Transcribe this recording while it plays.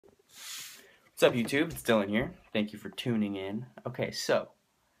What's up, YouTube? It's Dylan here. Thank you for tuning in. Okay, so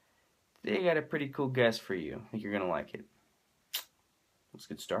today I got a pretty cool guest for you. I think you're gonna like it. Let's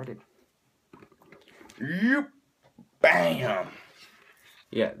get started. Yep. Bam!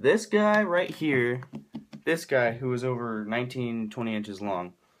 Yeah, this guy right here, this guy who is over 19-20 inches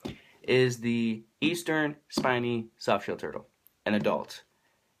long, is the eastern spiny softshell turtle. An adult.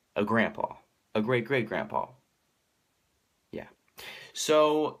 A grandpa. A great-great-grandpa. Yeah.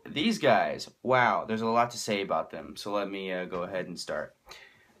 So these guys, wow, there's a lot to say about them. So let me go ahead and start.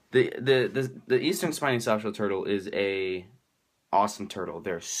 The eastern spiny softshell turtle is a awesome turtle.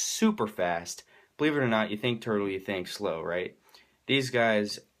 They're super fast. Believe it or not, you think turtle, you think slow, right? These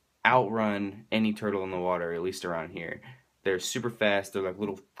guys outrun any turtle in the water, at least around here. They're super fast. They're like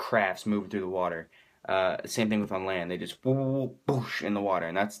little crafts moving through the water. Same thing with on land. They just whoosh in the water,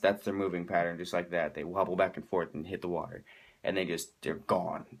 and that's their moving pattern, just like that. They wobble back and forth and hit the water, and they're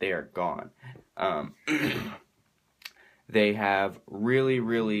gone. They are gone. They have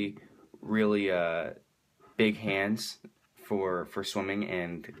really big hands for swimming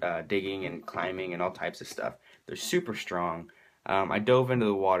and digging and climbing and all types of stuff. They're super strong. I dove into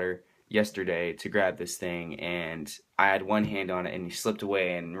the water yesterday to grab this thing, and I had one hand on it, and he slipped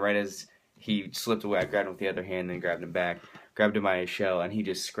away, and right as he slipped away, I grabbed him with the other hand, then grabbed him back, grabbed him by his shell, and he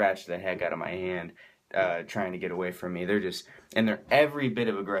just scratched the heck out of my hand, trying to get away from me. They're every bit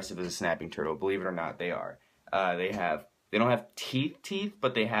of aggressive as a snapping turtle. Believe it or not, they are. They don't have teeth,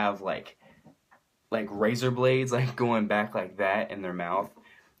 but they have like razor blades, like going back like that in their mouth,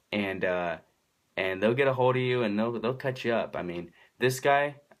 and they'll get a hold of you and they'll cut you up. I mean, this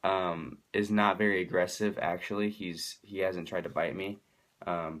guy is not very aggressive. Actually, he hasn't tried to bite me.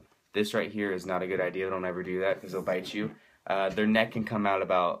 This right here is not a good idea. Don't ever do that because they'll bite you. Their neck can come out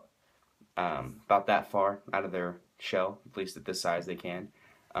about that far out of their shell, at least at this size they can.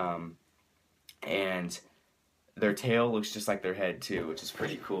 And their tail looks just like their head too, which is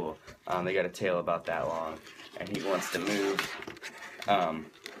pretty cool. They got a tail about that long, and he wants to move.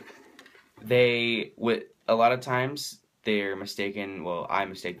 A lot of times they're mistaken. Well, I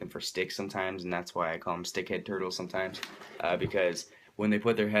mistake them for sticks sometimes, and that's why I call them stick-head turtles sometimes, because when they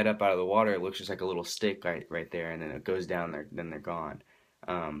put their head up out of the water, it looks just like a little stick right there, and then it goes down there, then they're gone.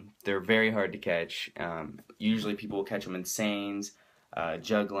 They're very hard to catch. Usually people will catch them in seines,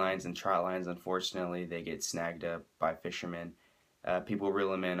 jug lines, and trot lines. Unfortunately, they get snagged up by fishermen. People reel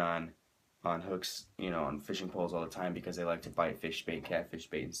them in on hooks, on fishing poles all the time because they like to bite fish bait, catfish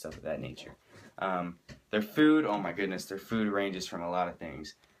bait, and stuff of that nature. Their food, oh my goodness, their food ranges from a lot of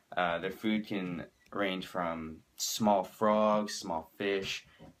things. Their food can range from small frogs, small fish,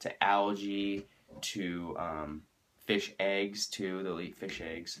 to algae, to fish eggs too. They'll eat fish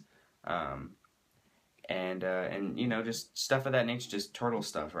eggs, and just stuff of that nature, just turtle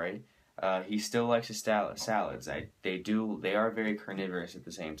stuff, right? He still likes his salads. They are very carnivorous at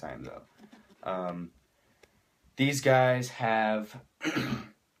the same time though. These guys have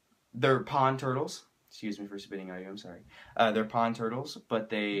they're pond turtles. Excuse me for spitting on you. I'm sorry. They're pond turtles, but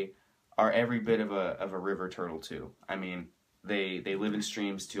they are every bit of a river turtle too. I mean, they live in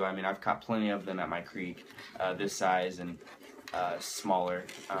streams too. I mean, I've caught plenty of them at my creek, this size and smaller.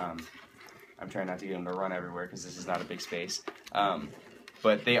 I'm trying not to get them to run everywhere because this is not a big space.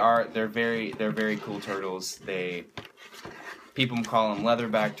 But they're very cool turtles. People call them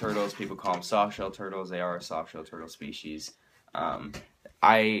leatherback turtles. People call them softshell turtles. They are a softshell turtle species.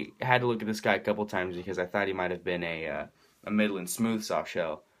 I had to look at this guy a couple times because I thought he might have been a Midland smooth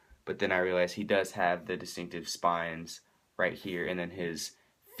softshell, but then I realized he does have the distinctive spines right here, and then his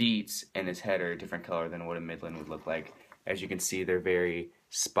feet and his head are a different color than what a Midland would look like. As you can see, they're very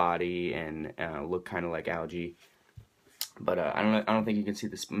spotty and look kind of like algae. But I don't think you can see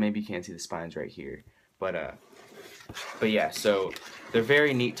this. Maybe you can't see the spines right here. But yeah, so they're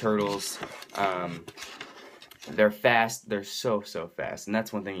very neat turtles. They're fast. They're so fast, and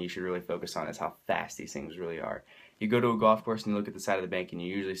that's one thing you should really focus on is how fast these things really are. You go to a golf course and you look at the side of the bank, and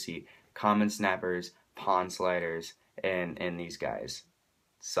you usually see common snappers, pond sliders, and these guys,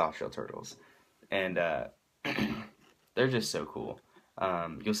 softshell turtles, and they're just so cool.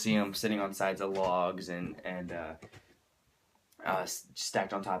 You'll see them sitting on sides of logs and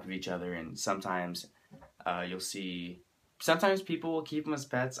stacked on top of each other, and sometimes you'll see. Sometimes people will keep them as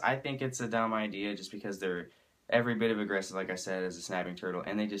pets. I think it's a dumb idea just because they're every bit of aggressive, like I said, as a snapping turtle,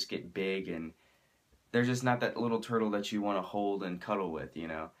 and they just get big, and they're just not that little turtle that you want to hold and cuddle with,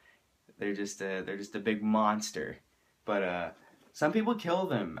 They're just a big monster. But some people kill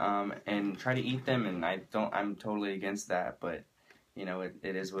them and try to eat them, and I'm totally against that, but it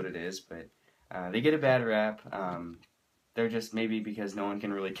is what it is. But they get a bad rap. they're just maybe because no one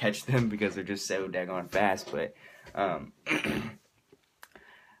can really catch them because they're just so daggone fast. But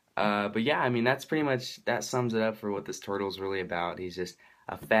but yeah, I mean that's pretty much that sums it up for what this turtle's really about. He's just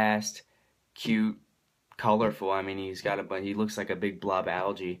a fast, cute, colorful. I mean he looks like a big blob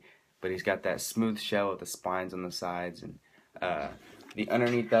algae, but he's got that smooth shell with the spines on the sides, and the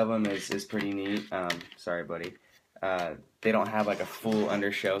underneath of him is pretty neat. Sorry, buddy. They don't have like a full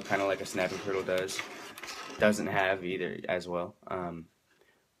undershell, kind of like a snapping turtle does. Doesn't have either as well.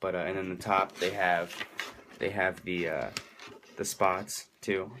 But and then the top they have the spots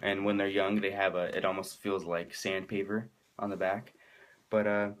too. And when they're young, they have it almost feels like sandpaper on the back.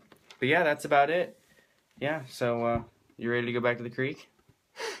 But yeah, that's about it. Yeah. So you ready to go back to the creek?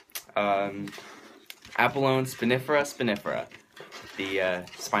 Apalone, Spinifera, the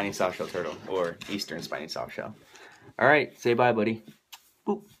spiny softshell turtle, or eastern spiny softshell. All right, say bye, buddy.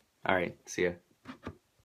 Boop. All right, see ya.